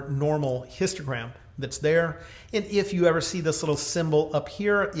more normal histogram that's there. And if you ever see this little symbol up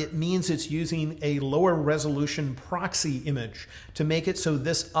here, it means it's using a lower resolution proxy image to make it so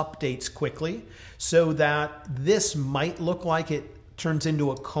this updates quickly, so that this might look like it turns into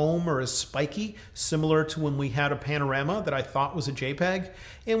a comb or is spiky, similar to when we had a panorama that I thought was a JPEG.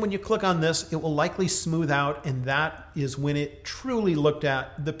 And when you click on this, it will likely smooth out, and that is when it truly looked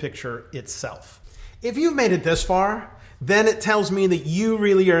at the picture itself. If you've made it this far, then it tells me that you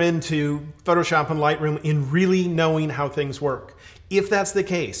really are into Photoshop and Lightroom and really knowing how things work. If that's the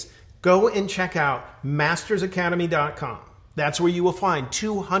case, go and check out mastersacademy.com. That's where you will find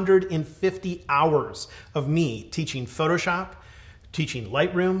 250 hours of me teaching Photoshop, teaching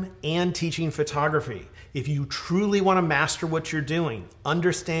Lightroom, and teaching photography. If you truly want to master what you're doing,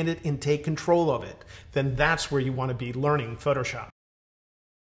 understand it, and take control of it, then that's where you want to be learning Photoshop.